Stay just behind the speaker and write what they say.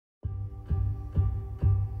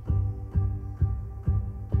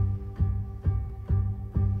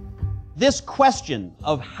This question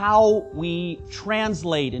of how we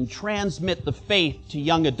translate and transmit the faith to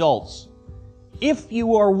young adults, if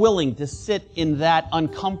you are willing to sit in that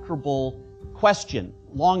uncomfortable question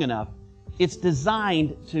long enough, it's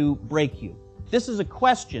designed to break you. This is a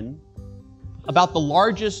question about the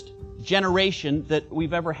largest generation that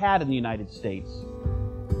we've ever had in the United States.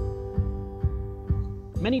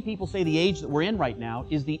 Many people say the age that we're in right now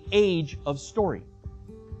is the age of story.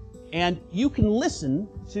 And you can listen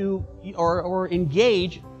to or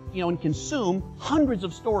engage, and consume hundreds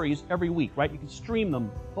of stories every week, right? You can stream them.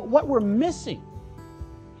 But what we're missing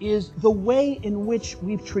is the way in which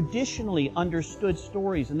we've traditionally understood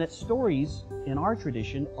stories, and that stories in our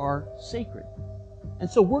tradition are sacred. And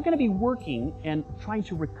so we're going to be working and trying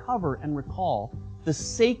to recover and recall the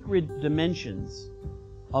sacred dimensions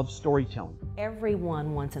of storytelling.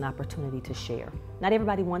 Everyone wants an opportunity to share. Not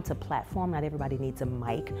everybody wants a platform, not everybody needs a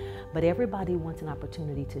mic, but everybody wants an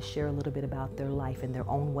opportunity to share a little bit about their life in their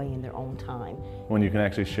own way, in their own time. When you can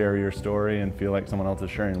actually share your story and feel like someone else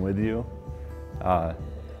is sharing with you,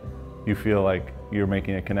 you feel like you're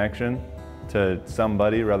making a connection to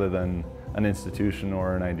somebody rather than an institution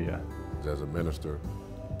or an idea. As a minister,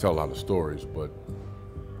 I tell a lot of stories, but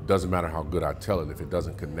it doesn't matter how good I tell it. If it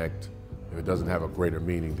doesn't connect, if it doesn't have a greater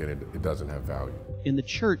meaning, then it doesn't have value. In the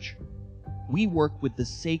church, we work with the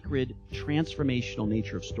sacred, transformational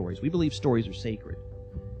nature of stories. We believe stories are sacred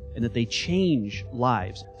and that they change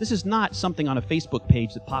lives. This is not something on a Facebook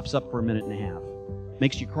page that pops up for a minute and a half,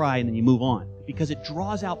 makes you cry, and then you move on, because it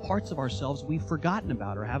draws out parts of ourselves we've forgotten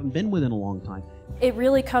about or haven't been with in a long time. It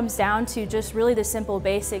really comes down to just really the simple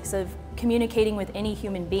basics of communicating with any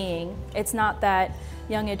human being. It's not that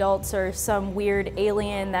young adults are some weird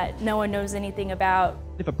alien that no one knows anything about.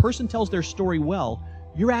 If a person tells their story well,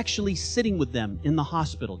 you're actually sitting with them in the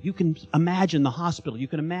hospital. You can imagine the hospital. You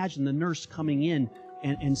can imagine the nurse coming in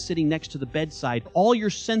and sitting next to the bedside. All your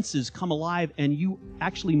senses come alive, and you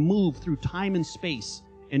actually move through time and space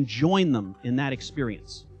and join them in that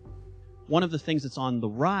experience. One of the things that's on the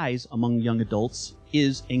rise among young adults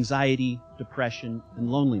is anxiety, depression,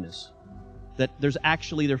 and loneliness. That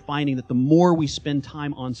they're finding that the more we spend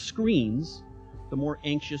time on screens, the more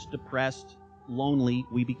anxious, depressed, lonely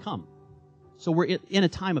we become. So we're in a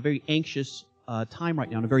time, a very anxious time right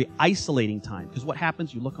now, and a very isolating time. Because what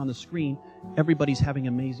happens, you look on the screen, everybody's having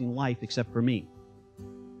an amazing life except for me.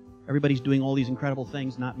 Everybody's doing all these incredible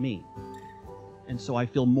things, not me. And so I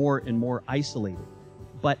feel more and more isolated.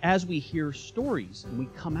 But as we hear stories and we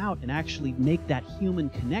come out and actually make that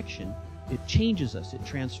human connection, it changes us, it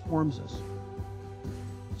transforms us.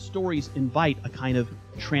 Stories invite a kind of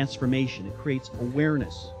transformation. It creates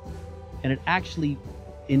awareness. And it actually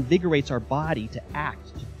invigorates our body to act,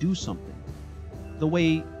 to do something. The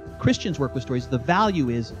way Christians work with stories, the value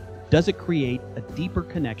is, does it create a deeper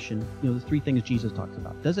connection? The three things Jesus talks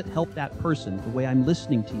about. Does it help that person the way I'm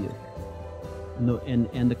listening to you?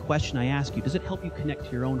 And the question I ask you, does it help you connect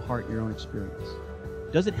to your own heart, your own experience?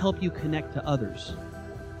 Does it help you connect to others?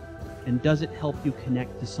 And does it help you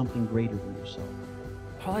connect to something greater than yourself?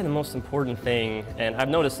 Probably the most important thing, and I've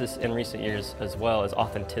noticed this in recent years as well, is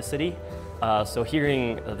authenticity. So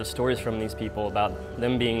hearing the stories from these people about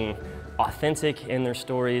them being authentic in their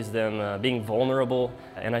stories, them being vulnerable,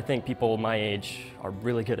 and I think people my age are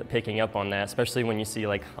really good at picking up on that, especially when you see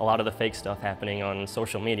like a lot of the fake stuff happening on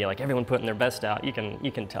social media, like everyone putting their best out. You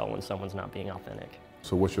can tell when someone's not being authentic.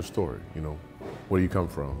 So what's your story? Where do you come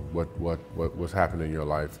from? What's happened in your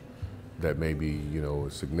life that may be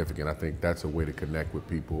is significant? I think that's a way to connect with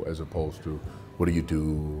people, as opposed to what do you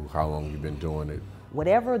do, how long you've been doing it.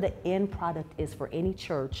 Whatever the end product is for any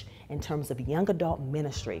church in terms of young adult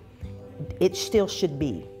ministry, it still should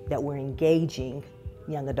be that we're engaging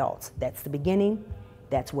young adults. That's the beginning,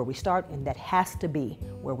 that's where we start, and that has to be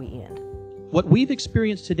where we end. What we've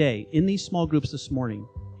experienced today in these small groups this morning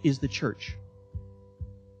is the church.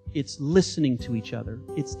 It's listening to each other.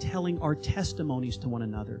 It's telling our testimonies to one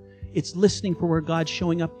another. It's listening for where God's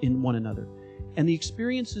showing up in one another. And the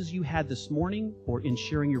experiences you had this morning, or in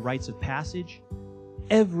sharing your rites of passage,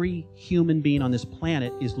 every human being on this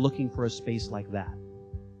planet is looking for a space like that.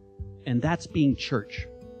 And that's being church.